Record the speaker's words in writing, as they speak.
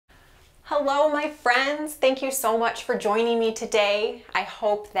Hello, my friends. Thank you so much for joining me today. I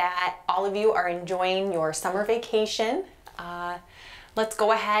hope that all of you are enjoying your summer vacation. Let's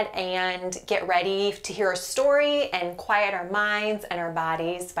go ahead and get ready to hear a story and quiet our minds and our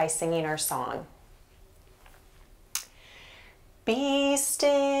bodies by singing our song. Be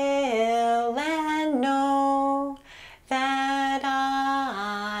still and know that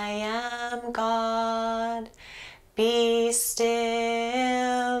I am God. Be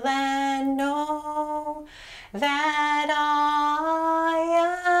still and know that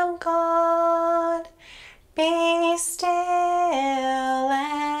I am God. Be still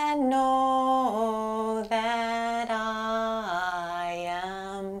and know that I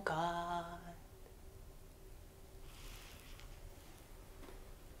am God.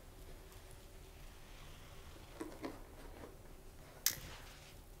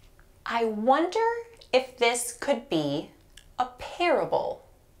 I wonder if this could be a parable.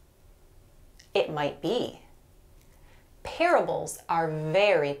 It might be. Parables are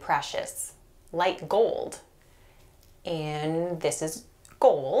very precious, like gold. And this is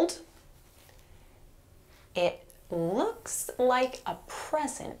gold. It looks like a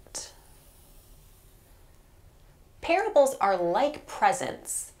present. Parables are like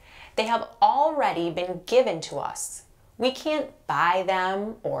presents. They have already been given to us. We can't buy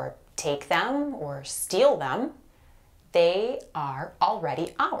them or take them or steal them. They are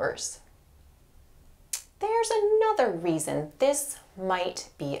already ours. There's another reason this might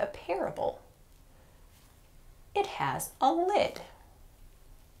be a parable. It has a lid.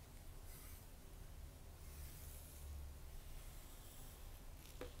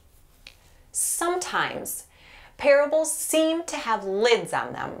 Sometimes parables seem to have lids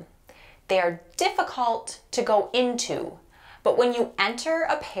on them. They are difficult to go into, but when you enter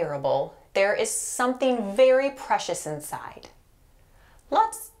a parable, there is something very precious inside.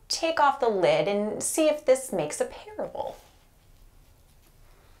 Let's take off the lid and see if this makes a parable.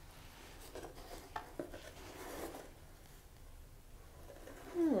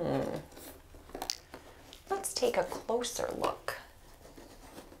 Let's take a closer look.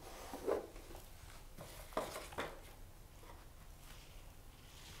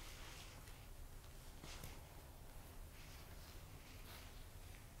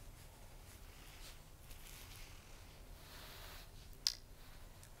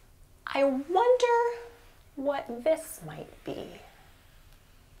 I wonder what this might be.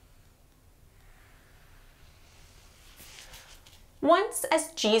 Once,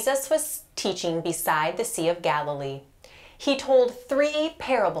 as Jesus was teaching beside the Sea of Galilee, he told 3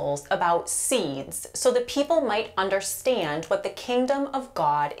 parables about seeds so the people might understand what the kingdom of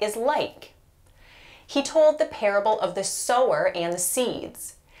God is like. He told the parable of the sower and the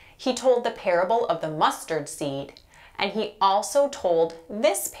seeds. He told the parable of the mustard seed. And he also told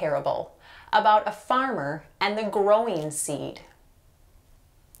this parable about a farmer and the growing seed.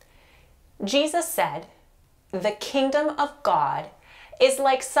 Jesus said, "The kingdom of God is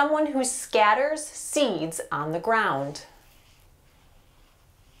like someone who scatters seeds on the ground."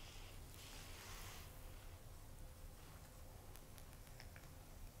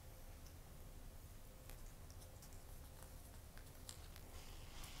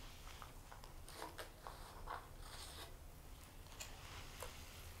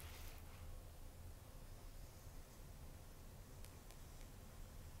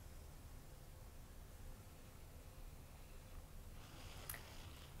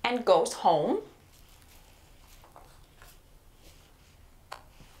 And goes home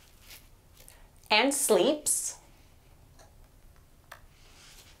and sleeps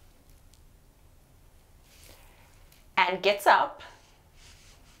and gets up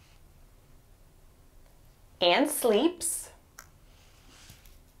and sleeps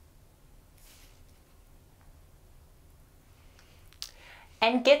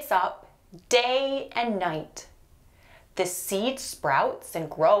and gets up day and night. The seed sprouts and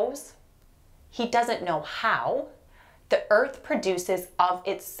grows. He doesn't know how. The earth produces of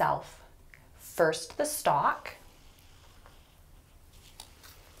itself. First the stalk,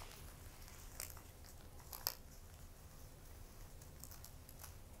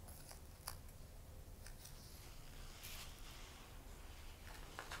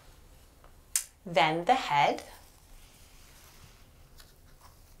 then the head,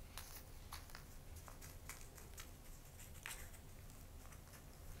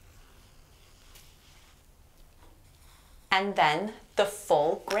 and then the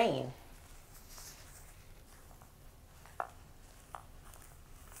full grain.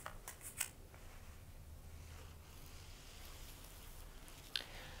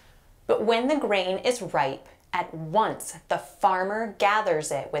 But when the grain is ripe, At once the farmer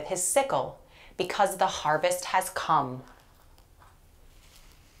gathers it with his sickle, because the harvest has come.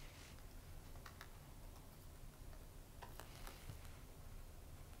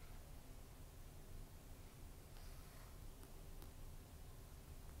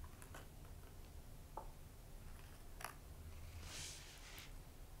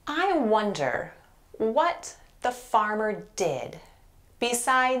 I wonder what the farmer did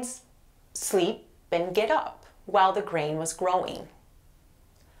besides sleep and get up while the grain was growing.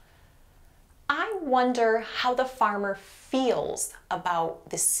 I wonder how the farmer feels about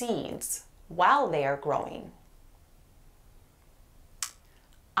the seeds while they are growing.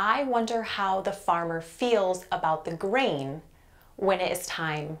 I wonder how the farmer feels about the grain when it is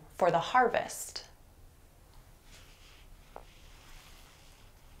time for the harvest.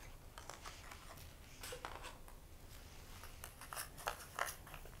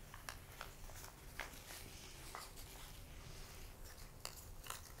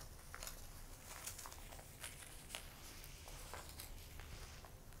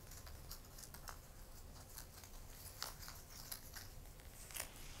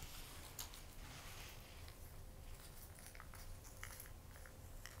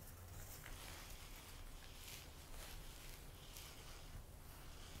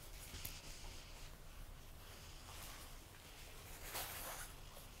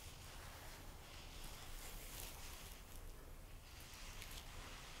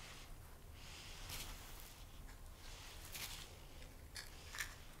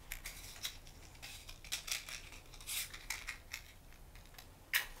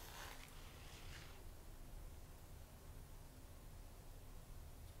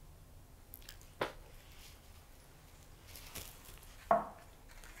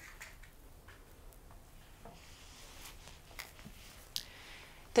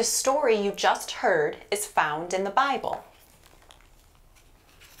 The story you just heard is found in the Bible.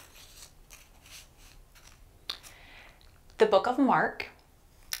 The book of Mark,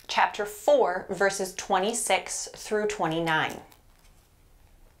 chapter 4, verses 26 through 29.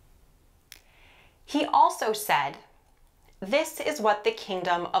 He also said, "This is what the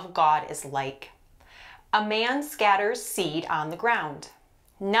kingdom of God is like. A man scatters seed on the ground.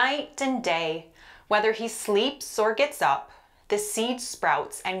 Night and day, whether he sleeps or gets up, the seed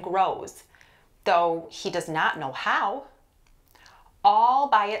sprouts and grows, though he does not know how. All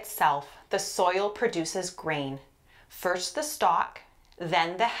by itself, the soil produces grain. First the stalk,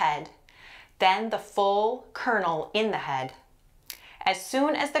 then the head, then the full kernel in the head. As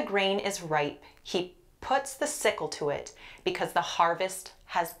soon as the grain is ripe, he puts the sickle to it, because the harvest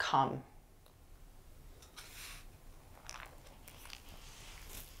has come."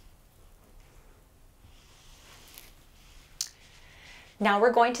 Now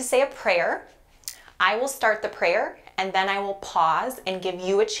we're going to say a prayer. I will start the prayer, and then I will pause and give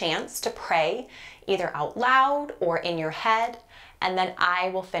you a chance to pray either out loud or in your head, and then I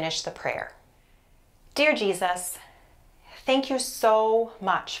will finish the prayer. Dear Jesus, thank you so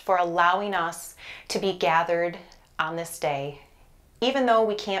much for allowing us to be gathered on this day. Even though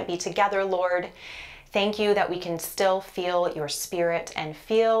we can't be together, Lord, thank you that we can still feel your spirit and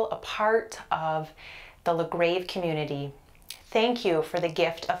feel a part of the LaGrave community. Thank you for the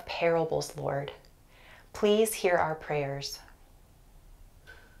gift of parables, Lord. Please hear our prayers.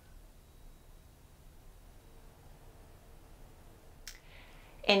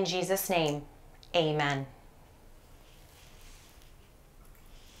 In Jesus' name, amen.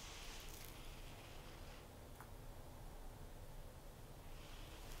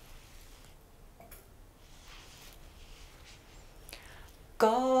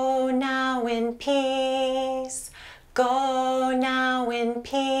 Go now in peace. Go now in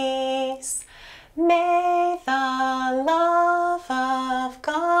peace. May the love of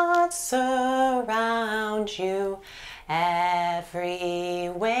God surround you everywhere,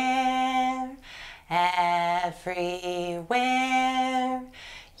 everywhere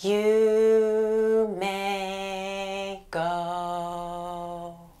you may go.